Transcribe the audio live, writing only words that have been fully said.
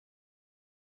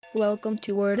Welcome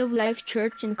to Word of Life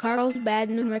Church in Carlsbad,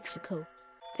 New Mexico.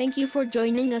 Thank you for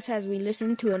joining us as we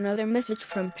listen to another message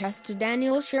from Pastor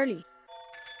Daniel Shirley.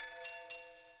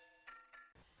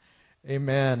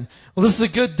 Amen. Well, this is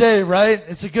a good day, right?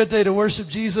 It's a good day to worship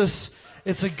Jesus.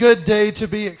 It's a good day to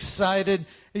be excited.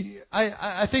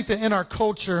 I think that in our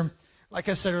culture, like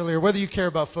I said earlier, whether you care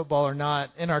about football or not,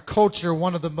 in our culture,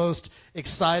 one of the most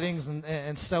exciting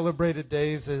and celebrated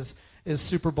days is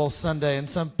Super Bowl Sunday. And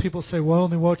some people say, well, I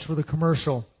only watch for the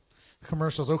commercials.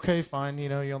 Okay, fine.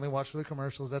 You only watch for the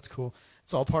commercials. That's cool.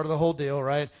 It's all part of the whole deal,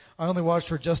 right? I only watch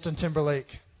for Justin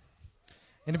Timberlake.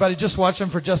 Anybody just watching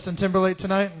for Justin Timberlake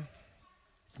tonight?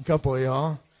 A couple of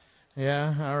y'all.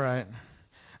 Yeah, all right.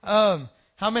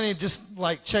 How many just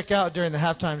check out during the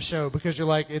halftime show because you're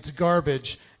like, it's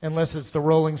garbage unless it's the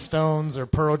Rolling Stones or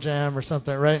Pearl Jam or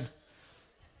something, right?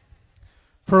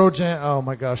 Pearl Jam, oh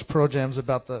my gosh, Pearl Jam's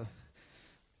about the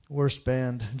worst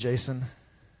band, Jason.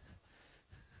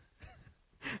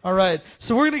 All right,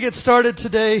 so we're going to get started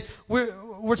today.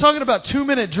 We're talking about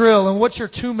 2-minute drill and what's your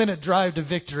 2-minute drive to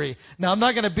victory. Now, I'm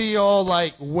not going to be all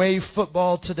wave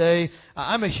football today.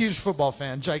 I'm a huge football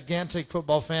fan, gigantic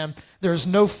football fan. There's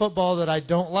no football that I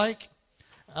don't like.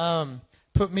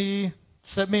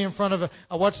 Set me in front of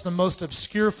I watch the most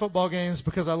obscure football games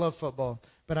because I love football.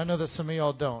 But I know that some of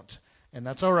y'all don't, and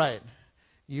that's all right.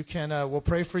 You can, we'll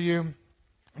pray for you.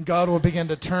 God will begin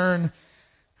to turn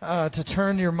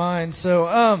your mind.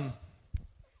 So,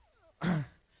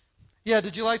 yeah,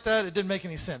 did you like that? It didn't make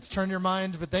any sense. Turn your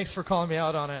mind, but thanks for calling me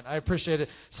out on it. I appreciate it.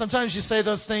 Sometimes you say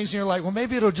those things and you're like, well,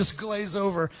 maybe it'll just glaze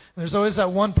over. And there's always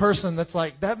that one person that's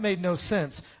like, that made no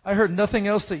sense. I heard nothing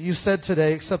else that you said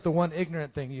today except the one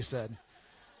ignorant thing you said.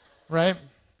 Right?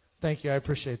 Thank you. I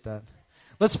appreciate that.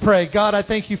 Let's pray. God, I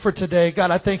thank you for today.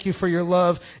 God, I thank you for your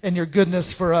love and your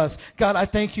goodness for us. God, I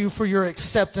thank you for your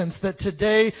acceptance, that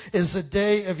today is the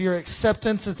day of your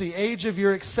acceptance. It's the age of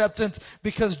your acceptance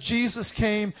because Jesus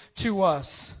came to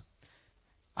us.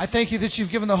 I thank you that you've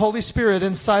given the Holy Spirit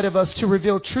inside of us to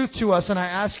reveal truth to us. And I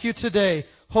ask you today,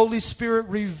 Holy Spirit,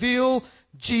 reveal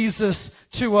Jesus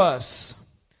to us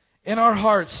in our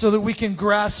hearts so that we can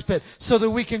grasp it, so that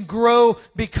we can grow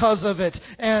because of it,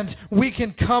 and we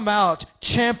can come out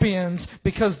champions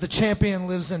because the champion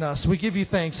lives in us. We give you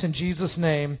thanks in Jesus'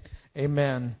 name.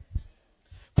 Amen.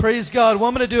 Praise God. Well,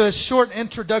 I'm going to do a short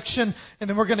introduction, and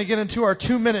then we're going to get into our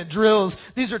 2-minute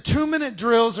drills. These are 2-minute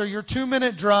drills or your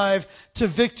 2-minute drive to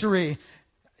victory.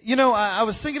 I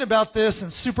was thinking about this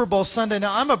in Super Bowl Sunday.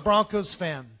 Now, I'm a Broncos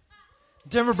fan,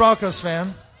 Denver Broncos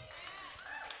fan.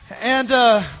 And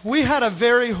we had a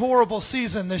very horrible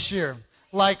season this year,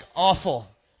 awful,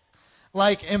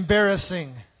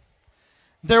 embarrassing.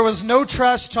 There was no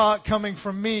trash talk coming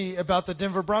from me about the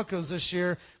Denver Broncos this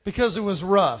year because it was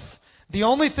rough. The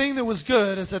only thing that was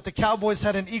good is that the Cowboys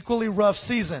had an equally rough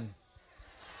season.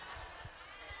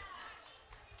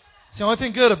 It's the only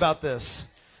thing good about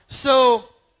this. So,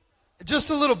 just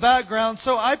a little background.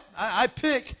 So I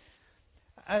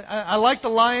like the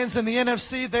Lions in the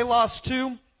NFC. They lost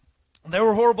 2. They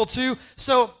were horrible too.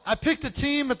 So I picked a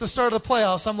team at the start of the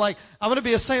playoffs. I'm like, I'm going to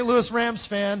be a St. Louis Rams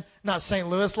fan. Not St.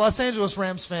 Louis, Los Angeles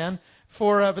Rams fan.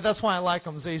 But that's why I like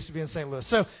them, because they used to be in St. Louis.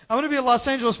 So I'm going to be a Los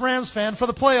Angeles Rams fan for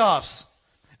the playoffs.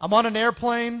 I'm on an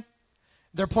airplane.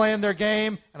 They're playing their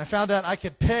game. And I found out I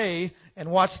could pay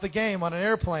and watch the game on an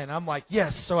airplane. I'm like,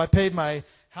 yes. So I paid my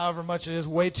however much it is,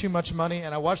 way too much money.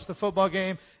 And I watched the football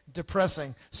game.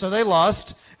 Depressing. So they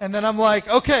lost. And then I'm like,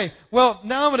 okay, well,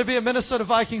 now I'm going to be a Minnesota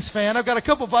Vikings fan. I've got a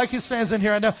couple Vikings fans in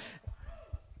here. I know.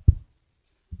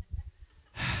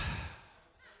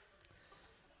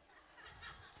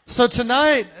 So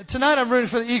tonight I'm rooting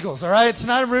for the Eagles, all right?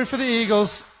 Tonight I'm rooting for the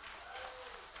Eagles.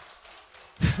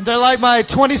 They're like my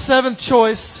 27th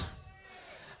choice.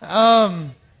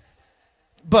 But,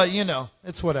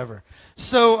 it's whatever.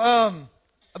 So,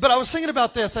 but I was thinking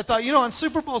about this. I thought, on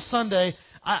Super Bowl Sunday,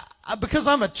 because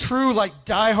I'm a true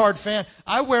diehard fan,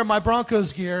 I wear my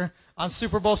Broncos gear on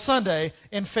Super Bowl Sunday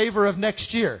in favor of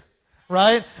next year,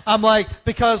 right? I'm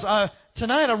because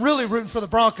tonight I'm really rooting for the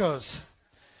Broncos.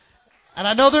 And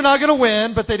I know they're not going to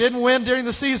win, but they didn't win during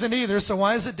the season either, so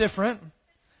why is it different?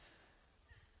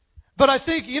 But I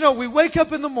think, we wake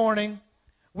up in the morning,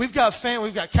 we've got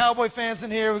Cowboy fans in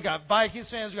here, we've got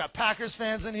Vikings fans, we've got Packers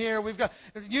fans in here, we've got,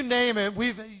 you name it,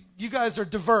 you guys are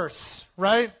diverse,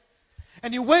 right?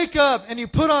 And you wake up and you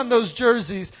put on those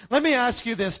jerseys. Let me ask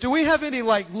you this. Do we have any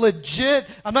legit,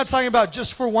 I'm not talking about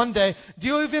just for one day, do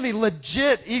you have any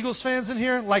legit Eagles fans in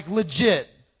here? Legit?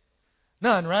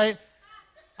 None, right?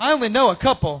 I only know a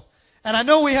couple. And I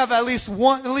know we have at least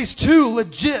 2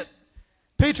 legit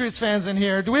Patriots fans in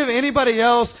here? Do we have anybody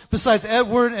else besides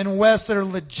Edward and Wes that are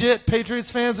legit Patriots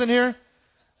fans in here?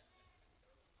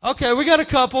 Okay, we got a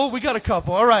couple.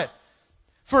 All right.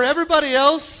 For everybody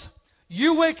else,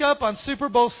 you wake up on Super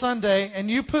Bowl Sunday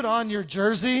and you put on your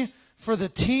jersey for the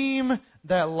team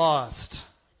that lost.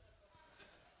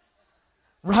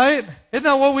 Right? Isn't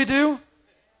that what we do?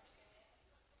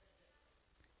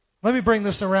 Let me bring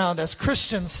this around. As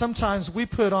Christians, sometimes we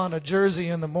put on a jersey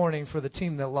in the morning for the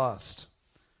team that lost.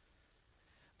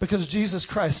 Because Jesus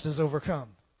Christ has overcome.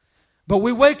 But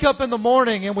we wake up in the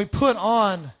morning and we put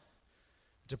on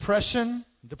depression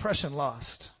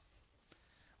lost.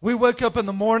 We wake up in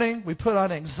the morning, we put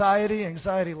on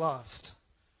anxiety lost.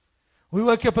 We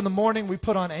wake up in the morning, we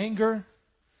put on anger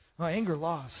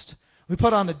lost. We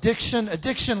put on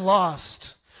addiction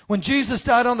lost. When Jesus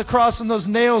died on the cross and those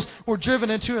nails were driven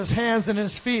into his hands and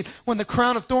his feet, when the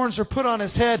crown of thorns were put on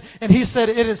his head and he said,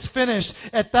 "It is finished,"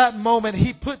 at that moment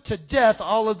he put to death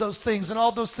all of those things and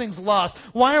all those things lost.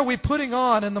 Why are we putting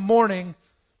on in the morning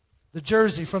the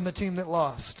jersey from the team that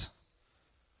lost?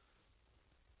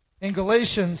 In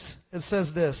Galatians, it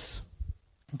says this.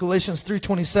 Galatians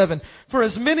 3:27, "For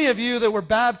as many of you that were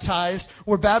baptized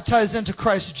into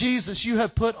Christ Jesus, you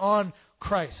have put on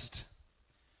Christ."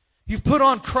 You've put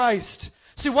on Christ.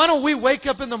 See, why don't we wake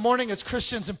up in the morning as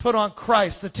Christians and put on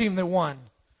Christ, the team that won?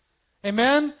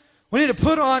 Amen? We need to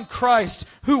put on Christ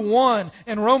who won.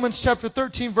 In Romans chapter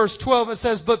 13, verse 12, it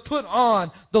says, "But put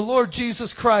on the Lord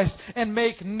Jesus Christ and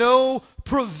make no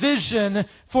provision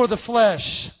for the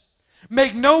flesh."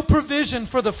 Make no provision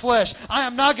for the flesh. I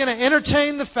am not going to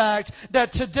entertain the fact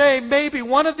that today maybe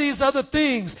one of these other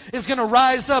things is going to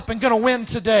rise up and going to win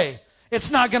today. It's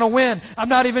not going to win. I'm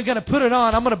not even going to put it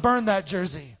on. I'm going to burn that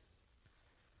jersey.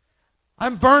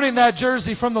 I'm burning that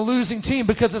jersey from the losing team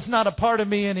because it's not a part of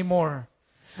me anymore.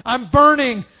 I'm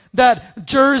burning that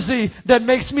jersey that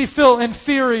makes me feel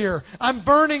inferior. I'm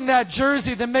burning that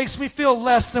jersey that makes me feel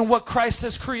less than what Christ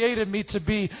has created me to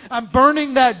be. I'm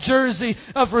burning that jersey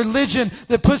of religion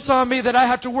that puts on me that I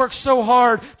have to work so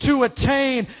hard to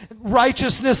attain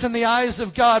righteousness in the eyes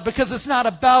of God, because it's not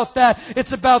about that.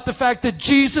 It's about the fact that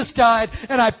Jesus died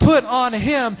and I put on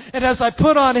him. And as I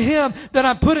put on him, then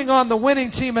I'm putting on the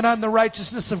winning team and I'm the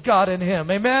righteousness of God in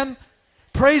him. Amen?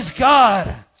 Praise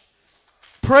God.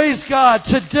 Praise God.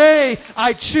 Today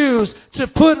I choose to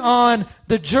put on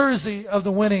the jersey of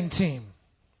the winning team.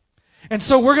 And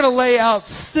so we're going to lay out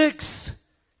 6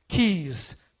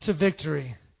 keys to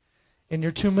victory in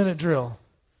your 2-minute drill.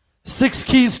 6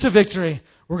 keys to victory.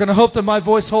 We're going to hope that my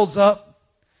voice holds up.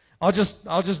 I'll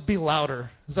just be louder.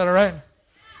 Is that all right?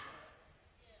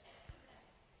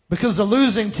 Because the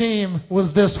losing team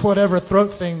was this whatever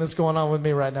throat thing that's going on with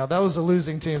me right now. That was the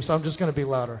losing team, so I'm just going to be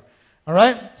louder. All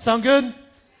right? Sound good?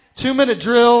 2-minute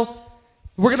drill.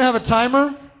 We're going to have a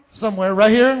timer somewhere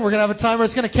right here. We're going to have a timer.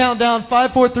 It's going to count down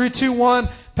 5, 4, 3, 2, 1.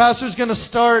 Pastor's going to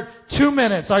start 2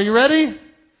 minutes. Are you ready?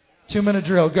 2-minute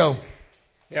drill. Go.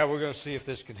 Yeah, we're going to see if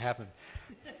this can happen.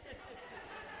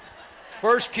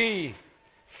 First key,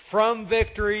 from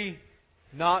victory,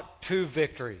 not to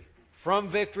victory. From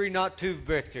victory, not to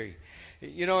victory.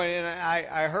 You know, and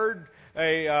I heard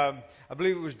I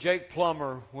believe it was Jake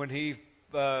Plummer when he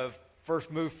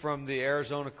first moved from the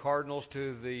Arizona Cardinals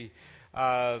to the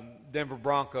Denver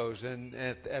Broncos. And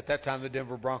at that time, the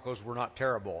Denver Broncos were not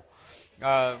terrible.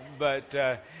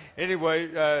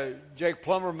 Anyway, Jake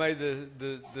Plummer made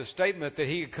the statement that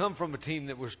he had come from a team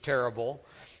that was terrible.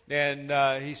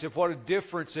 And he said, what a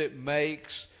difference it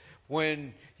makes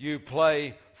when you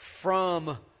play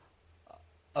from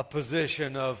a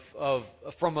position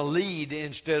from a lead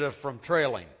instead of from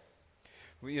trailing.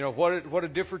 You know, what a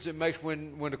difference it makes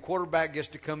when a quarterback gets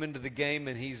to come into the game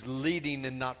and he's leading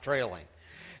and not trailing.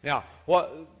 Now,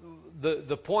 what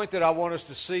the point that I want us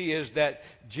to see is that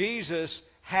Jesus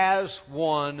has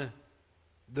won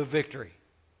the victory.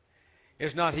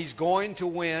 It's not he's going to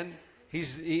win.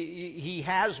 He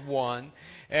has won,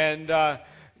 and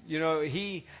you know,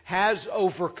 he has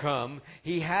overcome.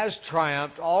 He has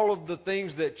triumphed. All of the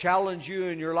things that challenge you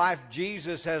in your life,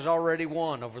 Jesus has already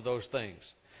won over those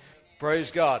things.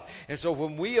 Praise God. And so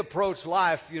when we approach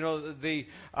life, you know,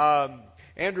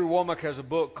 Andrew Womack has a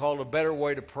book called A Better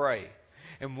Way to Pray.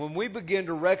 And when we begin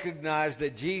to recognize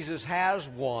that Jesus has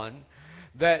won,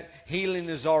 that healing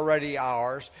is already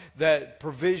ours, that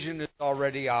provision is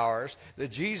already ours, that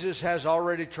Jesus has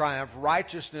already triumphed,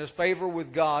 righteousness, favor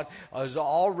with God is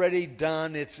already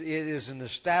done. It is an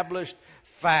established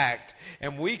fact.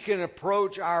 And we can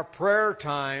approach our prayer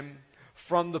time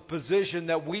from the position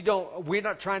that we're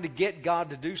not trying to get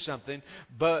God to do something,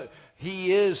 but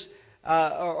He is,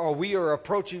 or we are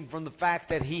approaching from the fact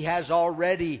that He has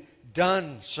already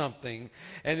done something.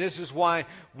 And this is why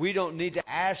we don't need to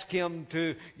ask him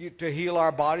to heal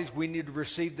our bodies. We need to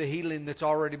receive the healing that's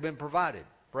already been provided.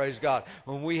 Praise God.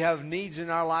 When we have needs in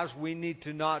our lives, we need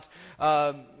to not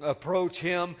approach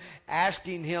him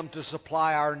asking him to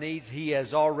supply our needs. He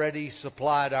has already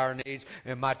supplied our needs,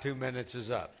 and my 2 minutes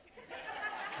is up.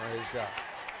 Praise God.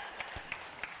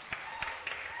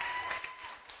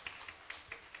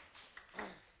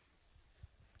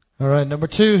 All right, number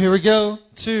 2, here we go.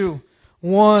 2,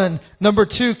 1. Number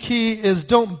 2 key is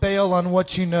don't bail on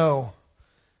what you know.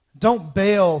 Don't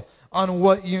bail on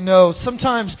what you know.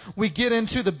 Sometimes we get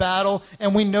into the battle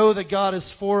and we know that God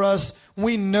is for us.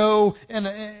 We know in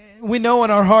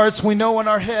our hearts, we know in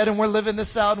our head, and we're living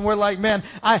this out, and we're like, man,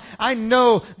 I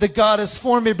know that God is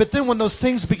for me. But then when those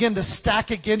things begin to stack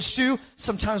against you,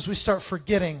 sometimes we start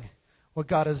forgetting what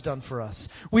God has done for us.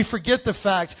 We forget the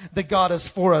fact that God is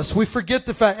for us. We forget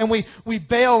the fact, and we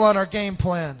bail on our game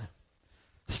plan.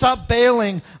 Stop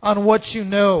bailing on what you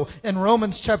know. In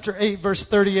Romans chapter 8, verse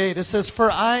 38, it says,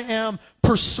 "For I am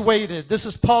persuaded." This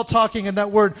is Paul talking, and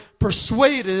that word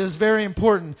persuaded is very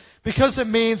important because it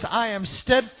means I am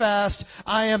steadfast,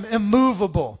 I am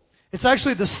immovable. It's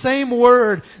actually the same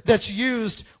word that's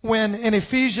used when in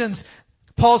Ephesians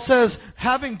Paul says,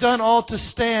 having done all to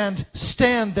stand,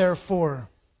 stand therefore.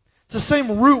 It's the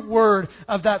same root word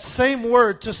of that same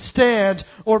word, to stand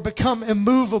or become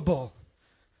immovable.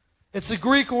 It's a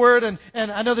Greek word, and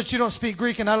I know that you don't speak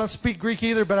Greek, and I don't speak Greek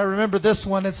either, but I remember this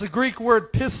one. It's the Greek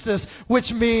word pistis,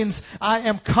 which means I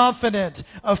am confident,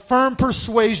 a firm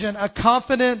persuasion, a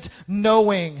confident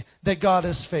knowing that God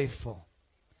is faithful.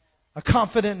 A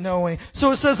confident knowing.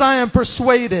 So it says, I am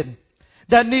persuaded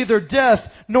that neither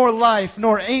death, nor life,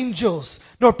 nor angels,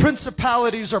 nor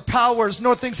principalities or powers,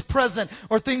 nor things present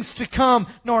or things to come,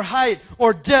 nor height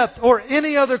or depth or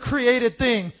any other created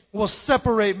thing will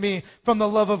separate me from the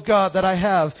love of God that I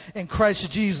have in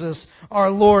Christ Jesus our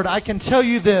Lord. I can tell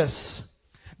you this,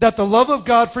 that the love of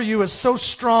God for you is so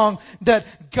strong that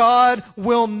God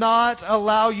will not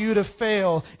allow you to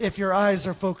fail if your eyes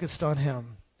are focused on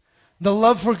him. The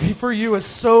love for you is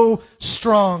so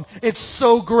strong. It's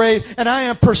so great. And I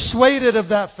am persuaded of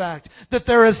that fact, that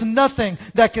there is nothing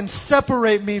that can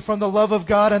separate me from the love of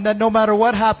God, and that no matter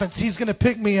what happens, he's going to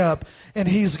pick me up and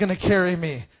he's going to carry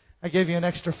me. I gave you an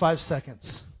extra 5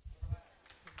 seconds.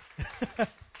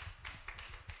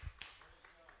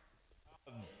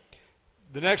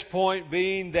 The next point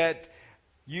being that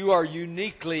you are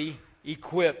uniquely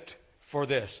equipped for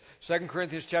this. 2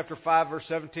 Corinthians chapter 5, verse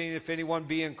 17, if anyone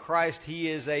be in Christ, he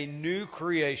is a new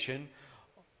creation.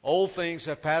 Old things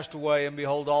have passed away, and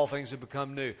behold, all things have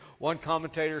become new. One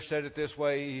commentator said it this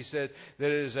way. He said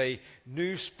that it is a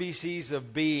new species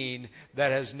of being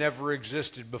that has never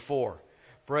existed before.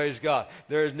 Praise God.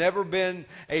 There has never been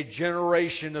a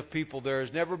generation of people. There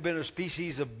has never been a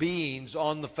species of beings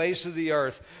on the face of the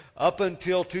earth. Up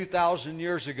until 2,000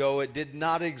 years ago, it did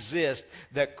not exist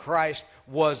that Christ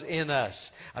was in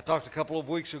us. I talked a couple of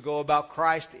weeks ago about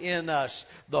Christ in us,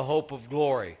 the hope of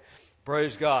glory.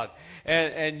 Praise God.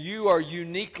 And you are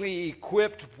uniquely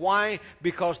equipped. Why?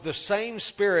 Because the same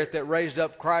Spirit that raised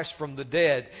up Christ from the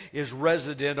dead is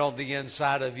resident on the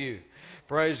inside of you.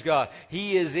 Praise God.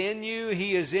 He is in you.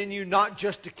 He is in you not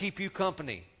just to keep you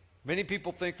company. Many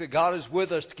people think that God is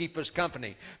with us to keep us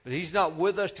company. But he's not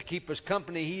with us to keep us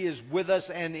company. He is with us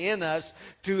and in us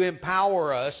to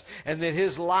empower us, and that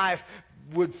his life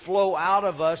would flow out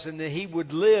of us and that he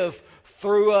would live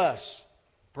through us.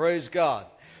 Praise God.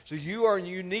 So you are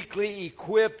uniquely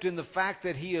equipped in the fact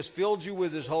that he has filled you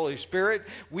with his Holy Spirit.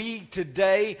 We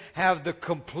today have the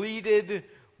completed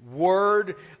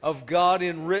Word of God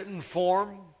in written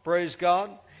form. Praise God.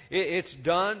 It's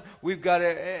done. We've got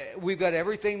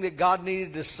everything that God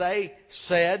needed to say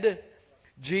said.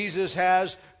 Jesus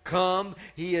has come.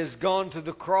 He has gone to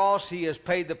the cross. He has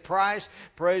paid the price.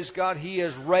 Praise God. He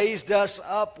has raised us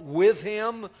up with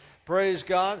him. Praise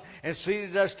God. And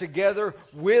seated us together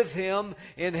with him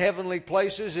in heavenly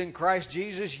places in Christ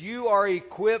Jesus. You are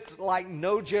equipped like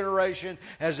no generation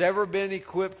has ever been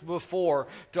equipped before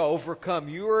to overcome.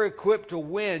 You are equipped to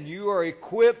win. You are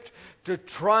equipped to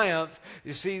triumph.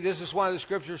 You see, this is why the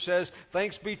Scripture says,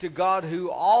 thanks be to God who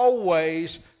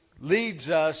always leads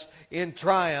us in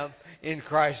triumph in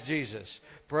Christ Jesus.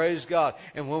 Praise God.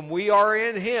 And when we are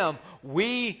in him,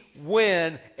 we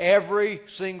win every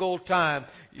single time.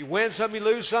 You win some, you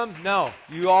lose some? No.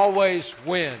 You always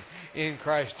win in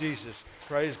Christ Jesus.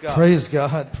 Praise God. Praise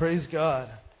God. Praise God.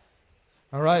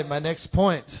 All right, my next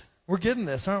point. We're getting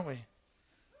this, aren't we?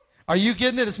 Are you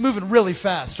getting it? It's moving really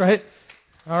fast, right?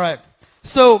 All right.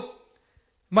 So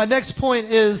My next point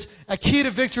is a key to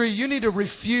victory. You need to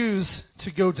refuse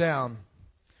to go down.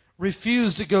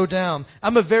 Refuse to go down.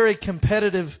 I'm a very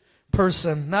competitive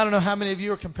person. I don't know how many of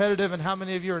you are competitive and how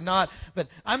many of you are not, but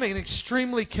I'm an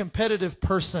extremely competitive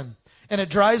person, and it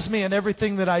drives me in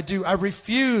everything that I do. I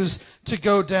refuse to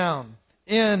go down.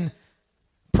 In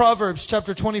Proverbs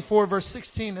chapter 24, verse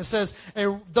 16, it says,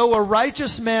 though a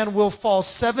righteous man will fall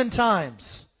 7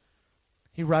 times,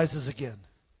 he rises again.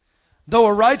 Though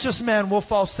a righteous man will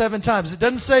fall 7 times. It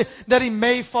doesn't say that he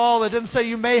may fall. It doesn't say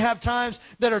you may have times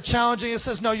that are challenging. It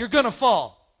says, no, you're going to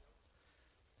fall.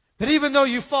 But even though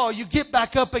you fall, you get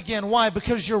back up again. Why?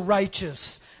 Because you're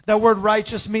righteous. That word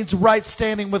righteous means right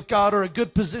standing with God or a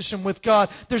good position with God.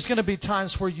 There's going to be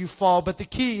times where you fall. But the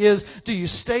key is, do you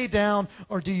stay down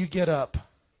or do you get up?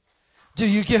 Do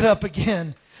you get up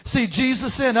again? See,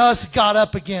 Jesus in us got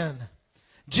up again.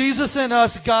 Jesus in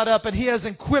us got up, and he has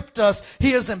equipped us.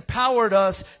 He has empowered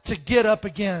us to get up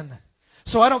again.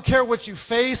 So I don't care what you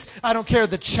face. I don't care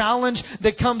the challenge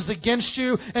that comes against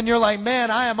you. And you're like,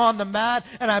 man, I am on the mat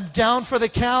and I'm down for the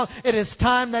count. It is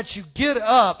time that you get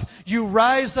up. You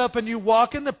rise up and you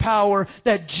walk in the power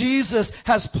that Jesus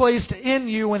has placed in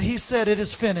you when he said it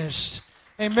is finished.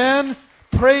 Amen?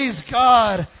 Praise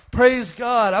God. Praise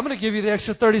God. I'm going to give you the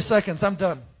extra 30 seconds. I'm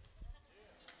done.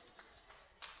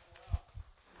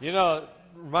 You know, it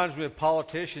reminds me of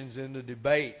politicians in the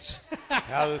debates.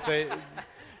 How that they,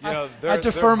 I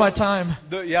defer my time.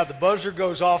 The buzzer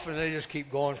goes off and they just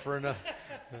keep going for enough.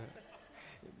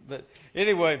 But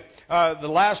anyway, the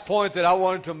last point that I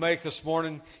wanted to make this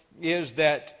morning is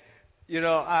that,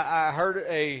 I heard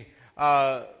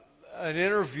an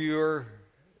interviewer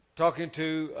talking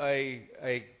to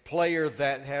a player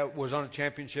that was on a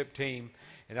championship team.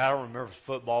 And I don't remember if it's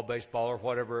football, baseball, or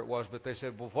whatever it was, but they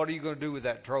said, well, what are you going to do with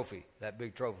that trophy, that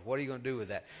big trophy? What are you going to do with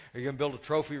that? Are you going to build a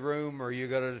trophy room, or are you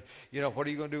going to, what are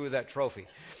you going to do with that trophy?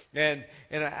 And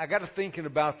I got to thinking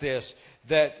about this,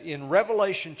 that in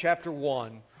Revelation chapter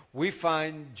 1, we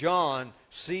find John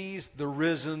sees the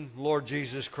risen Lord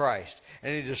Jesus Christ.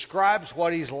 And he describes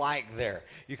what he's like there.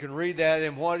 You can read that,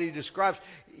 and what he describes,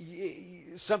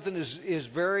 something is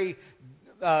very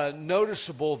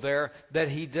noticeable there, that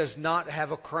he does not have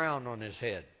a crown on his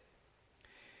head.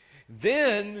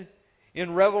 Then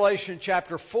in Revelation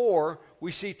chapter 4,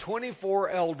 we see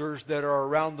 24 elders that are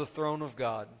around the throne of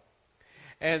God.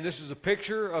 And this is a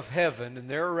picture of heaven, and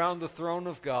they're around the throne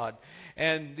of God.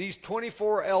 And these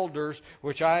 24 elders,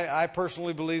 which I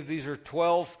personally believe these are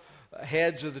 12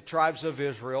 heads of the tribes of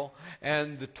Israel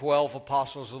and the 12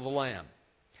 apostles of the Lamb.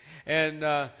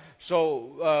 And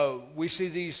so we see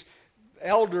these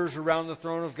elders around the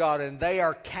throne of God, and they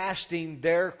are casting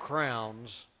their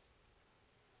crowns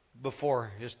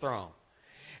before his throne.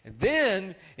 And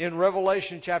then in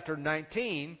Revelation chapter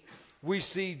 19, we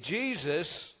see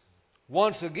Jesus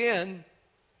once again.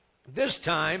 This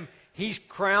time he's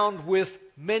crowned with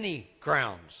many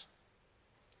crowns.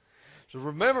 So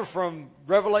remember, from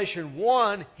Revelation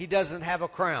 1, he doesn't have a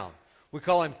crown. We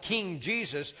call him King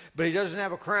Jesus, but he doesn't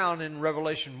have a crown in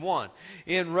Revelation 1.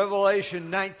 In Revelation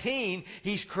 19,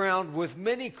 he's crowned with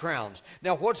many crowns.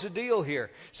 Now, what's the deal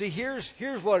here? See, here's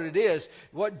what it is.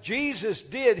 What Jesus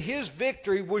did, his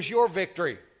victory was your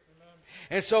victory. Amen.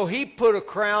 And so he put a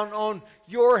crown on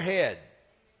your head.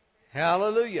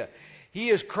 Hallelujah. He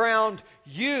has crowned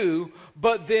you,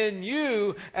 but then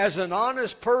you, as an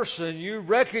honest person, you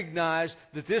recognize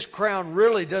that this crown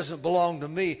really doesn't belong to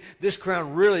me. This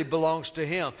crown really belongs to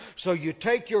him. So you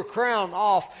take your crown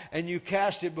off and you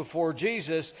cast it before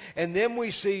Jesus, and then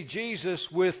we see Jesus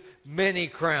with many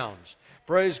crowns.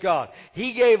 Praise God.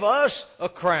 He gave us a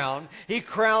crown. He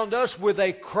crowned us with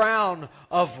a crown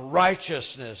of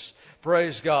righteousness.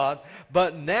 Praise God.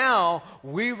 But now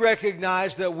we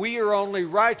recognize that we are only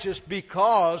righteous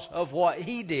because of what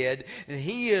he did. And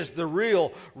he is the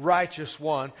real righteous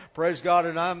one. Praise God.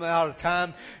 And I'm out of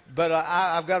time, but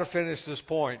I've got to finish this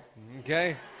point.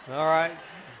 Okay? All right.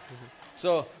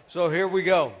 So here we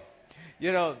go.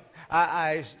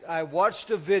 I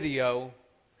watched a video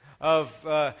of,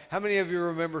 how many of you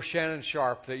remember Shannon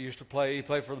Sharp that used to play? He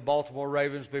played for the Baltimore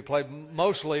Ravens, but he played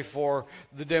mostly for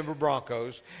the Denver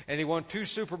Broncos. And he won 2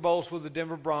 Super Bowls with the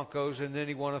Denver Broncos, and then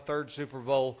he won a 3rd Super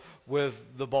Bowl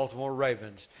with the Baltimore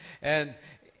Ravens. And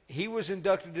he was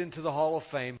inducted into the Hall of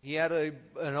Fame. He had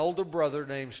an older brother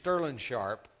named Sterling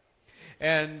Sharp.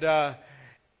 And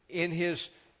in his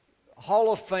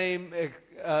Hall of Fame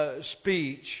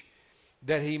speech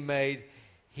that he made,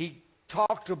 he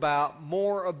talked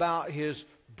more about his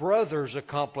brother's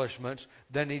accomplishments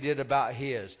than he did about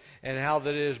his, and how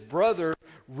that his brother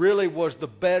really was the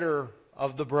better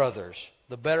of the brothers,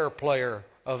 the better player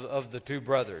of the two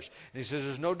brothers. And he says,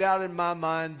 there's no doubt in my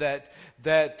mind that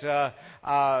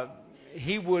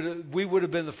we would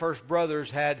have been the first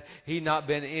brothers had he not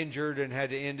been injured and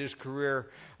had to end his career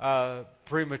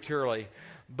prematurely.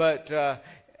 But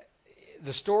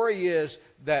the story is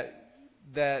that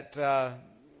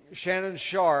Shannon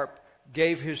Sharpe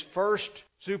gave his first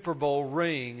Super Bowl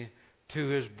ring to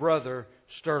his brother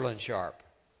Sterling Sharpe,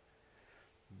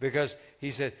 because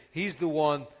he said, he's the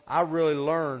one I really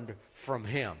learned from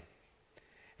him.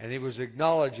 And he was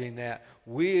acknowledging that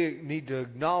we need to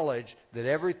acknowledge that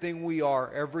everything we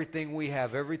are, everything we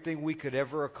have, everything we could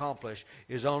ever accomplish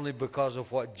is only because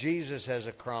of what Jesus has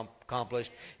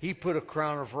accomplished. He put a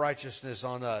crown of righteousness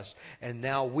on us, and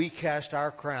now we cast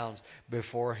our crowns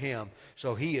before him.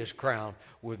 So he is crowned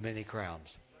with many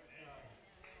crowns.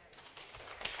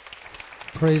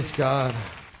 Praise God.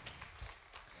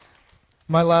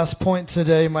 My last point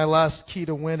today, my last key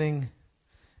to winning,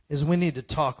 is we need to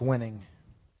talk winning.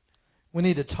 We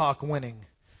need to talk winning.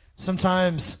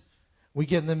 Sometimes we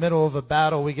get in the middle of a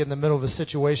battle, we get in the middle of a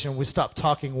situation, we stop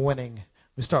talking winning.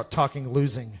 We start talking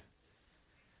losing.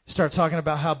 Start talking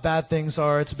about how bad things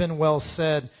are. It's been well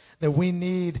said that we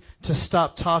need to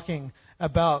stop talking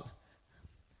about,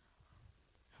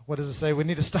 what does it say? We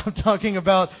need to stop talking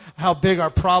about how big our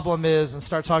problem is and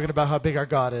start talking about how big our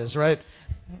God is, right?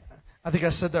 I think I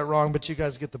said that wrong, but you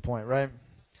guys get the point, right?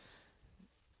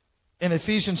 In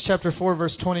Ephesians chapter 4,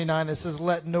 verse 29, it says,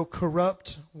 let no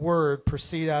corrupt word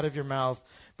proceed out of your mouth,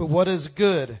 but what is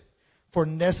good for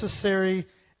necessary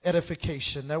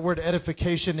edification. That word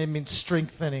edification, it means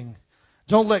strengthening.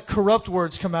 Don't let corrupt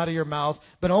words come out of your mouth,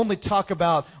 but only talk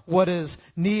about what is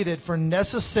needed for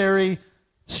necessary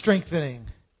strengthening.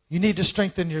 You need to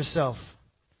strengthen yourself.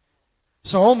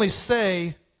 So only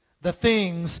say the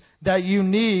things that you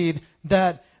need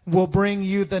that will bring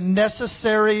you the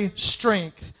necessary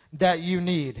strength that you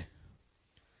need.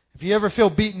 If you ever feel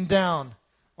beaten down,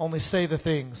 only say the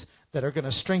things that are going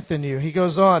to strengthen you. He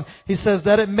goes on, he says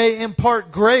that it may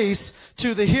impart grace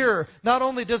to the hearer. Not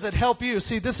only does it help you,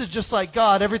 see, this is just like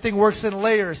God. Everything works in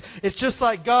layers. It's just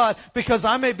like God, because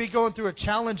I may be going through a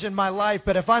challenge in my life,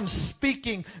 but if I'm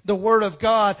speaking the word of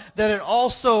God, that it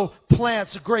also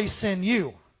plants grace in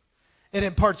you. It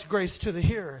imparts grace to the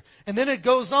hearer. And then it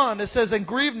goes on, it says, and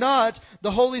grieve not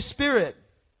the Holy Spirit,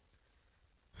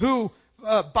 who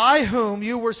by whom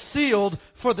you were sealed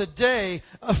for the day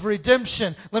of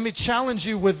redemption. Let me challenge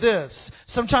you with this.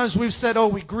 Sometimes we've said, oh,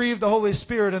 we grieve the Holy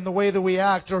Spirit in the way that we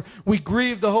act, or we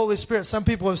grieve the Holy Spirit. Some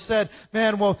people have said,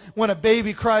 man, well, when a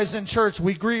baby cries in church,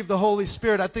 we grieve the Holy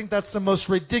Spirit. I think that's the most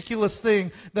ridiculous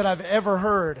thing that I've ever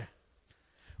heard.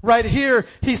 Right here,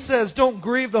 he says, don't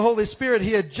grieve the Holy Spirit.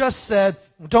 He had just said,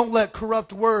 don't let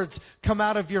corrupt words come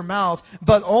out of your mouth,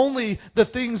 but only the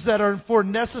things that are for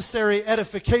necessary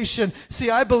edification.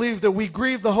 See, I believe that we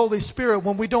grieve the Holy Spirit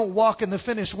when we don't walk in the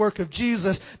finished work of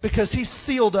Jesus, because he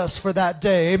sealed us for that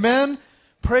day. Amen?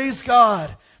 Praise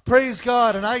God. Praise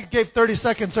God. And I gave 30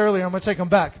 seconds earlier. I'm going to take them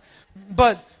back.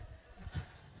 But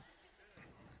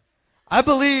I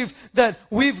believe that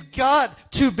we've got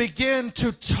to begin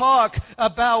to talk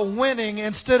about winning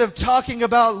instead of talking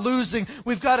about losing.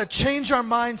 We've got to change our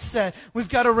mindset. We've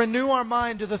got to renew our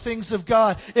mind to the things of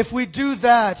God. If we do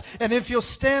that, and if you'll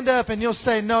stand up and you'll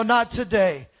say, no, not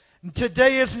today.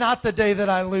 Today is not the day that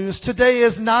I lose. Today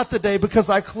is not the day, because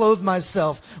I clothe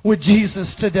myself with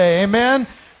Jesus today. Amen?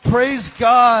 Praise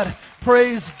God.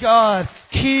 Praise God.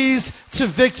 Keys to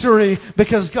victory,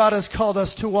 because God has called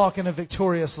us to walk in a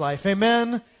victorious life.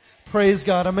 Amen? Praise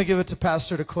God. I'm going to give it to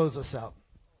Pastor to close us out.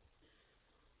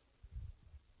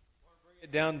 I want to bring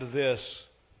it down to this.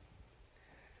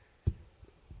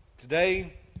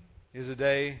 Today is a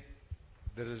day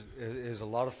that is a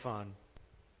lot of fun.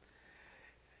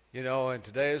 You know, and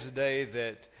today is a day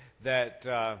that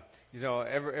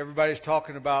everybody's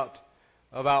talking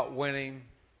about winning.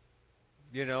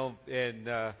 You know, and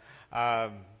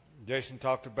Jason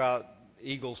talked about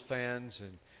Eagles fans,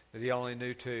 and that he only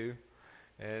knew two.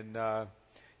 And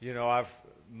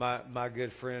my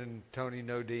good friend Tony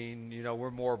Nodine. You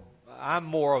know, I'm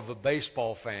more of a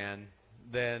baseball fan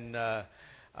than a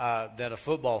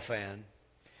football fan.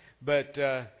 But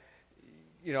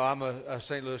I'm a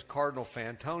St. Louis Cardinal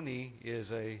fan. Tony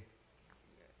is a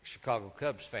Chicago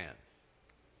Cubs fan.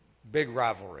 Big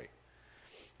rivalry,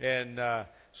 and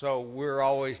so we're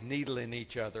always needling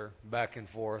each other back and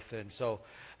forth. And so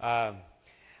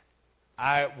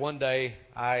one day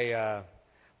I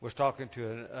was talking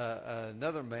to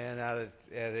another man out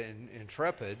at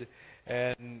Intrepid,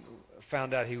 and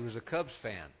found out he was a Cubs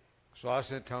fan. So I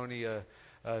sent Tony a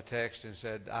text and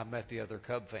said, I met the other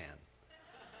Cub fan.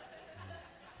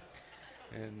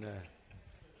 And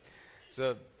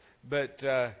So, but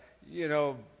you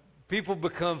know, people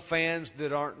become fans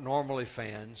that aren't normally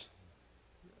fans,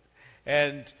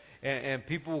 and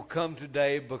people will come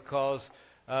today because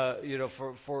you know,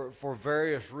 for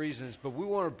various reasons. But we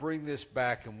want to bring this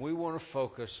back, and we want to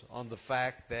focus on the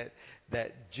fact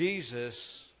that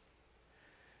Jesus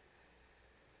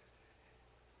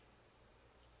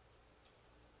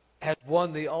has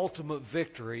won the ultimate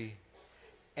victory,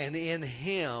 and in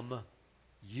Him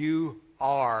you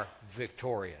are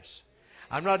victorious.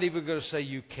 I'm not even going to say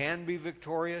you can be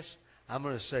victorious. I'm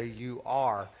going to say you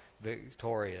are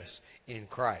victorious in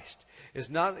Christ. It's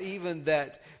not even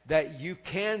that you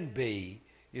can be,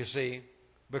 you see,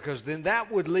 because then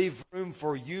that would leave room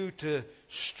for you to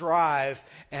strive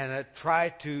and try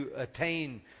to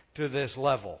attain to this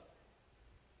level.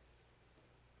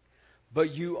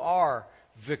 But you are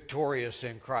victorious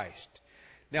in Christ.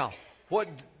 Now,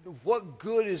 what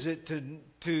good is it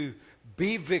to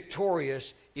be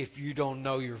victorious if you don't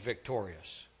know you're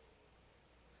victorious?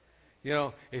 You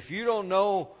know, if you don't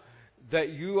know that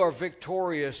you are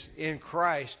victorious in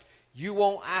Christ, you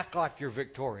won't act like you're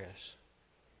victorious.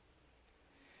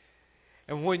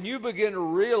 And when you begin to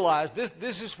realize,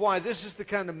 this is why this is the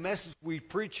kind of message we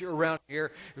preach around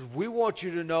here, is we want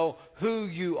you to know who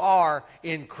you are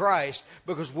in Christ,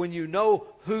 because when you know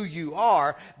who you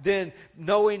are, then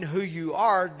knowing who you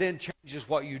are then changes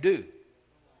what you do.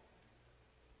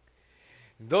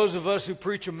 Those of us who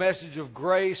preach a message of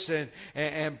grace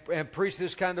and preach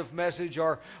this kind of message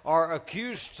are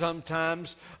accused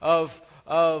sometimes of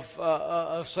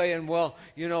saying, well,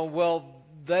 you know, well,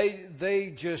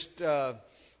 they just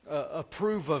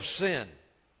approve of sin.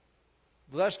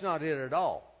 Well, that's not it at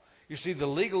all. You see, the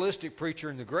legalistic preacher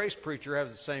and the grace preacher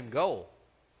have the same goal,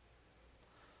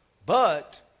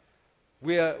 but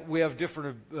we have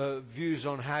different views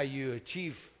on how you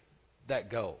achieve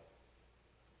that goal.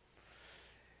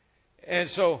 And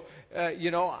so, you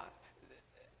know,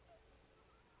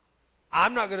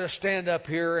 I'm not going to stand up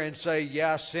here and say,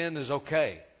 yeah, sin is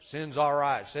okay. Sin's all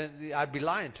right. I'd be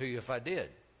lying to you if I did.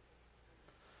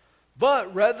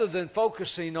 But rather than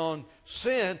focusing on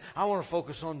sin, I want to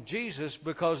focus on Jesus,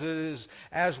 because it is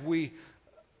as we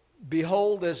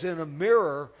behold as in a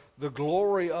mirror the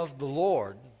glory of the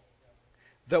Lord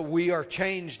that we are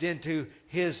changed into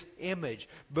His image.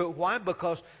 But why?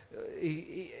 Because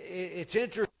it's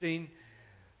interesting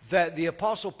that the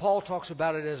Apostle Paul talks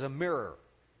about it as a mirror.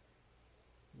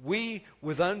 We,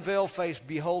 with unveiled face,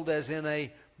 behold as in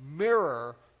a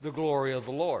mirror the glory of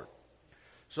the Lord.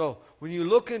 So when you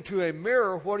look into a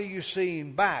mirror, what are you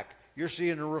seeing back? You're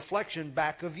seeing a reflection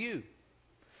back of you.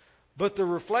 But the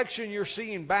reflection you're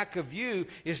seeing back of you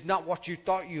is not what you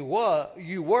thought you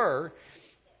were.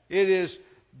 It is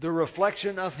the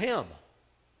reflection of Him.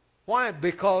 Why?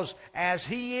 Because as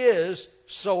He is,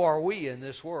 so are we in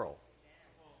this world.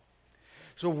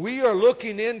 So we are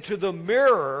looking into the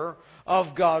mirror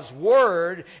of God's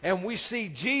Word, and we see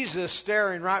Jesus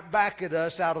staring right back at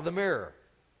us out of the mirror.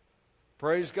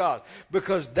 Praise God.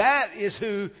 Because that is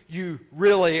who you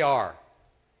really are.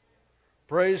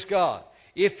 Praise God.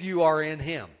 If you are in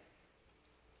Him.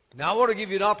 Now I want to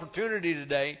give you an opportunity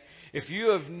today. If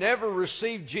you have never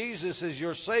received Jesus as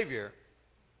your Savior,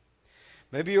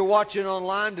 maybe you're watching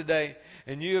online today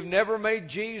and you have never made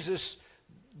Jesus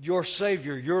your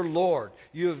Savior, your Lord.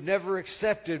 You have never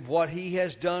accepted what He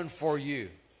has done for you.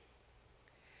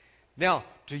 Now,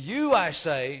 to you I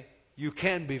say, you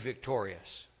can be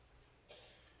victorious.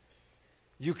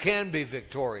 You can be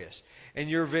victorious. And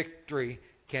your victory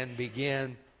can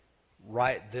begin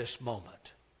right this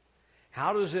moment.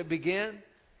 How does it begin?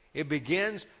 It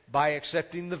begins by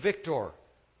accepting the victor.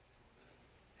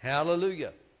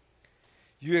 Hallelujah.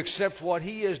 You accept what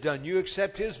He has done. You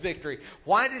accept His victory.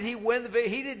 Why did He win the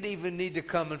victory? He didn't even need to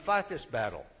come and fight this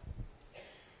battle.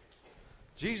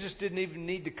 Jesus didn't even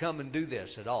need to come and do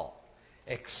this at all,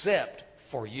 except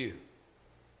for you.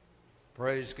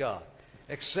 Praise God.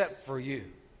 Except for you.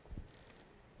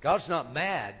 God's not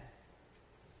mad.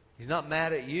 He's not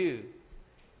mad at you.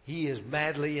 He is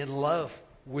madly in love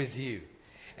with you.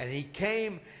 And He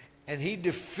came and He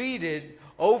defeated,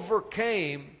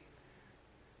 overcame,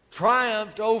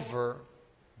 triumphed over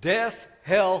death,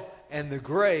 hell, and the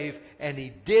grave, and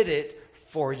He did it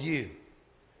for you.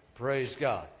 Praise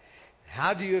God.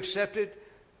 How do you accept it?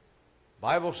 The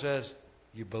Bible says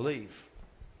you believe.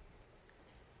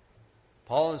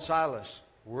 Paul and Silas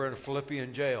were in a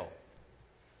Philippian jail,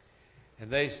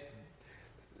 and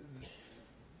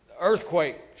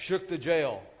earthquake shook the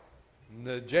jail, and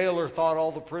the jailer thought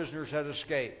all the prisoners had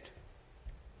escaped.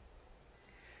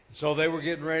 So they were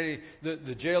getting ready, the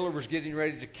jailer was getting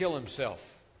ready to kill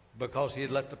himself because he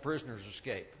had let the prisoners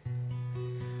escape.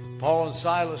 Paul and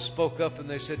Silas spoke up and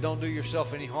they said, don't do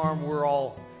yourself any harm. We're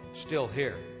all still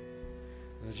here.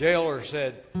 And the jailer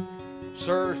said,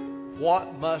 Sir,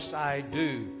 what must I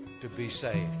do to be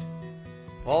saved?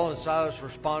 Paul and Silas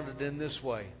responded in this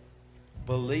way,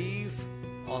 believe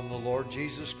on the Lord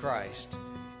Jesus Christ,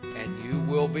 and you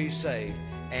will be saved,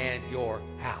 and your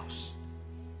house.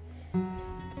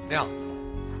 Now,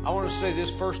 I want to say this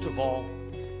first of all.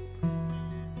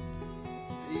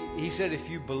 He said, if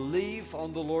you believe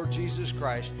on the Lord Jesus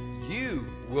Christ, you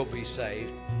will be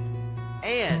saved,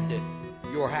 and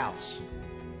your house.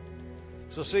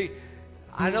 So see,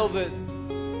 I know that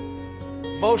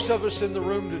most of us in the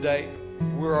room today,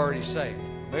 we're already saved.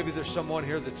 Maybe there's someone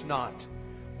here that's not.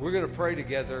 We're going to pray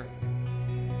together.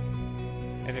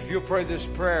 And if you'll pray this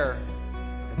prayer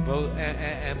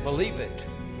and believe it,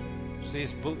 see,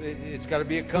 it's got to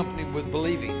be accompanied with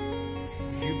believing.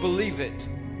 If you believe it,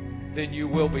 then you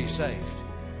will be saved.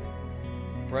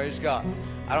 Praise God.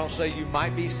 I don't say you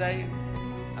might be saved.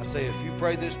 I say if you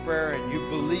pray this prayer and you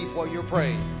believe what you're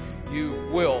praying, you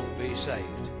will be saved.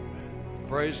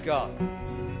 Praise God.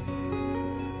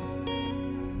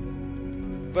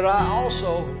 But I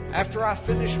also, after I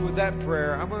finish with that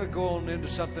prayer, I'm going to go on into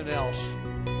something else.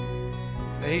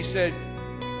 And he said,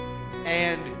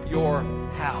 and your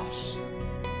house.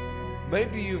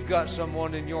 Maybe you've got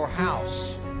someone in your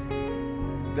house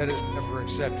that has never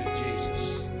accepted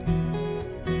Jesus.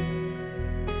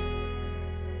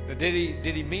 Now,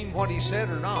 did he mean what he said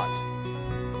or not?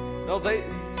 No,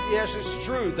 yes, it's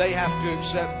true. They have to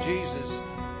accept Jesus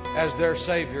as their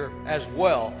Savior as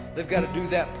well. They've got to do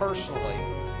that personally.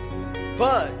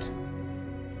 But,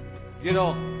 you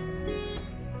know,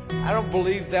 I don't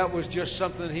believe that was just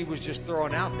something he was just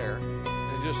throwing out there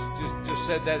and just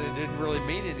said that it didn't really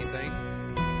mean anything.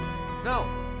 No.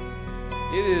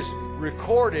 It is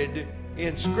recorded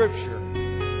in Scripture.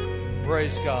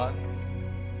 Praise God.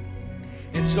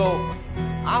 And so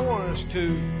I want us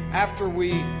to, after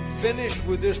we finish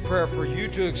with this prayer for you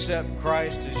to accept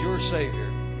Christ as your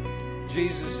Savior,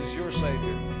 Jesus is your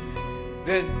Savior,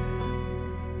 then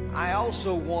I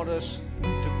also want us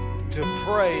to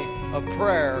pray a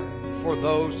prayer for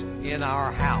those in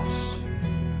our house.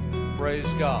 Praise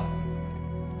God.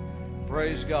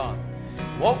 Praise God.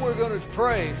 What we're going to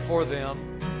pray for them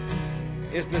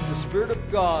is that the Spirit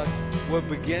of God will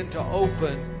begin to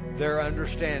open their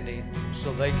understanding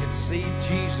so they can see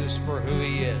Jesus for who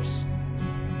He is.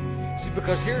 See,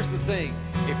 because here's the thing.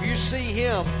 If you see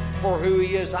Him for who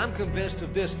He is, I'm convinced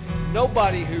of this.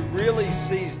 Nobody who really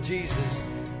sees Jesus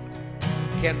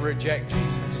can reject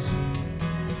Jesus.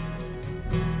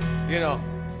 You know,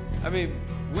 I mean,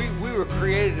 we were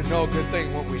created to know a good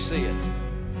thing when we see it.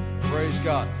 Praise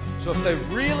God. So if they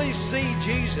really see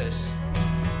Jesus,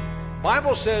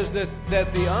 Bible says that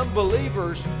the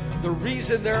unbelievers, the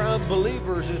reason they're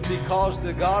unbelievers is because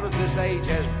the God of this age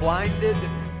has blinded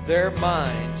their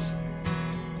minds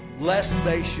lest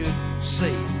they should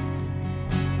see.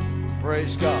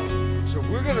 Praise God. So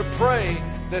we're going to pray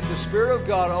that the Spirit of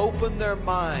God open their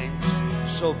minds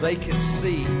so they can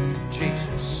see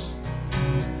Jesus.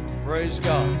 Praise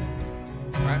God.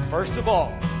 All right, first of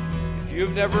all, if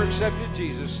you've never accepted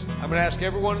Jesus, I'm going to ask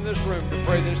everyone in this room to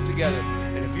pray this together.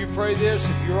 And if you pray this,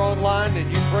 if you're online and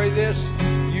you pray this,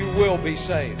 you will be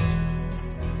saved.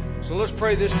 So let's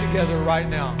pray this together right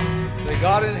now. Say,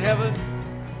 God in heaven,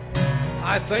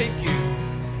 I thank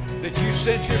you that you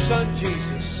sent your Son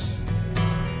Jesus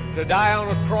to die on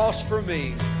a cross for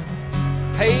me,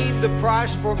 paid the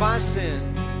price for my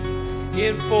sin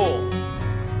in full,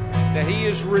 that He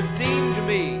has redeemed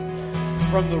me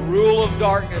from the rule of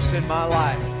darkness in my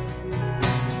life,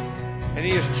 and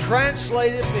He has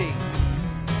translated me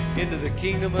into the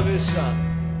kingdom of His Son.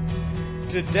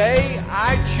 Today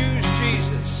I choose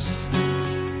Jesus,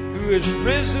 who is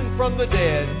risen from the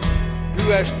dead,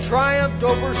 who has triumphed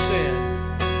over sin.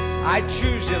 I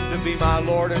choose Him to be my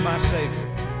Lord and my Savior.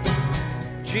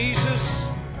 Jesus,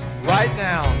 right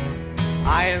now,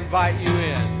 I invite you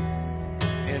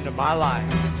into my life.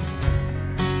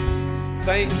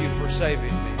 Thank you for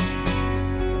saving me.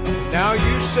 Now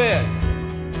you said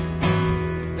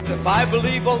that if I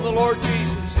believe on the Lord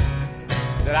Jesus,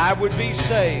 that I would be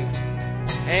saved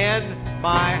and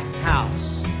my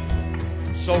house.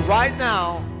 So right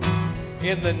now,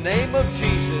 in the name of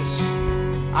Jesus,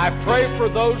 I pray for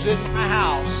those in my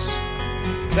house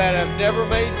that have never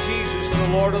made Jesus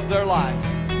the Lord of their life.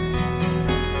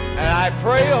 And I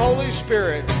pray, Holy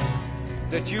Spirit,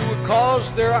 that you would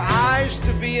cause their eyes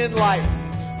to be enlightened,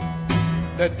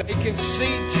 that they can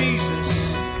see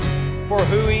Jesus for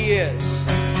who He is.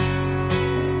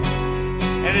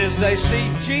 And as they see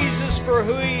Jesus for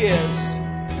who He is,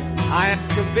 I am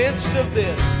convinced of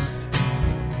this,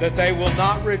 that they will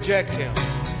not reject him,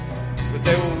 but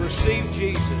they will receive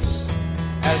Jesus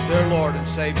as their Lord and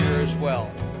Savior as well.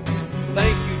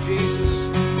 Thank you,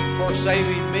 Jesus, for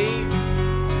saving me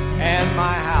and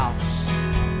my house.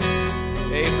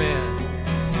 Amen.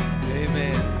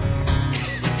 Amen.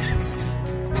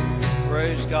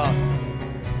 Praise God.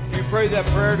 If you prayed that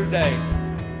prayer today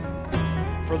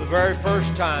for the very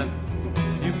first time,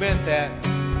 you meant that,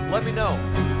 let me know.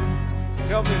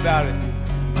 Tell me about it.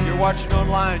 If you're watching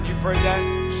online, you prayed that,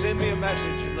 send me a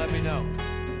message and let me know.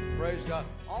 Praise God.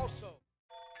 Also,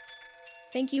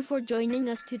 Thank you for joining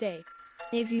us today.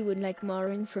 If you would like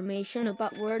more information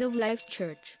about Word of Life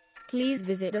Church, please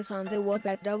visit us on the web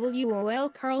at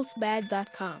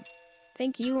wolcarlsbad.com.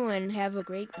 Thank you and have a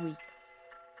great week.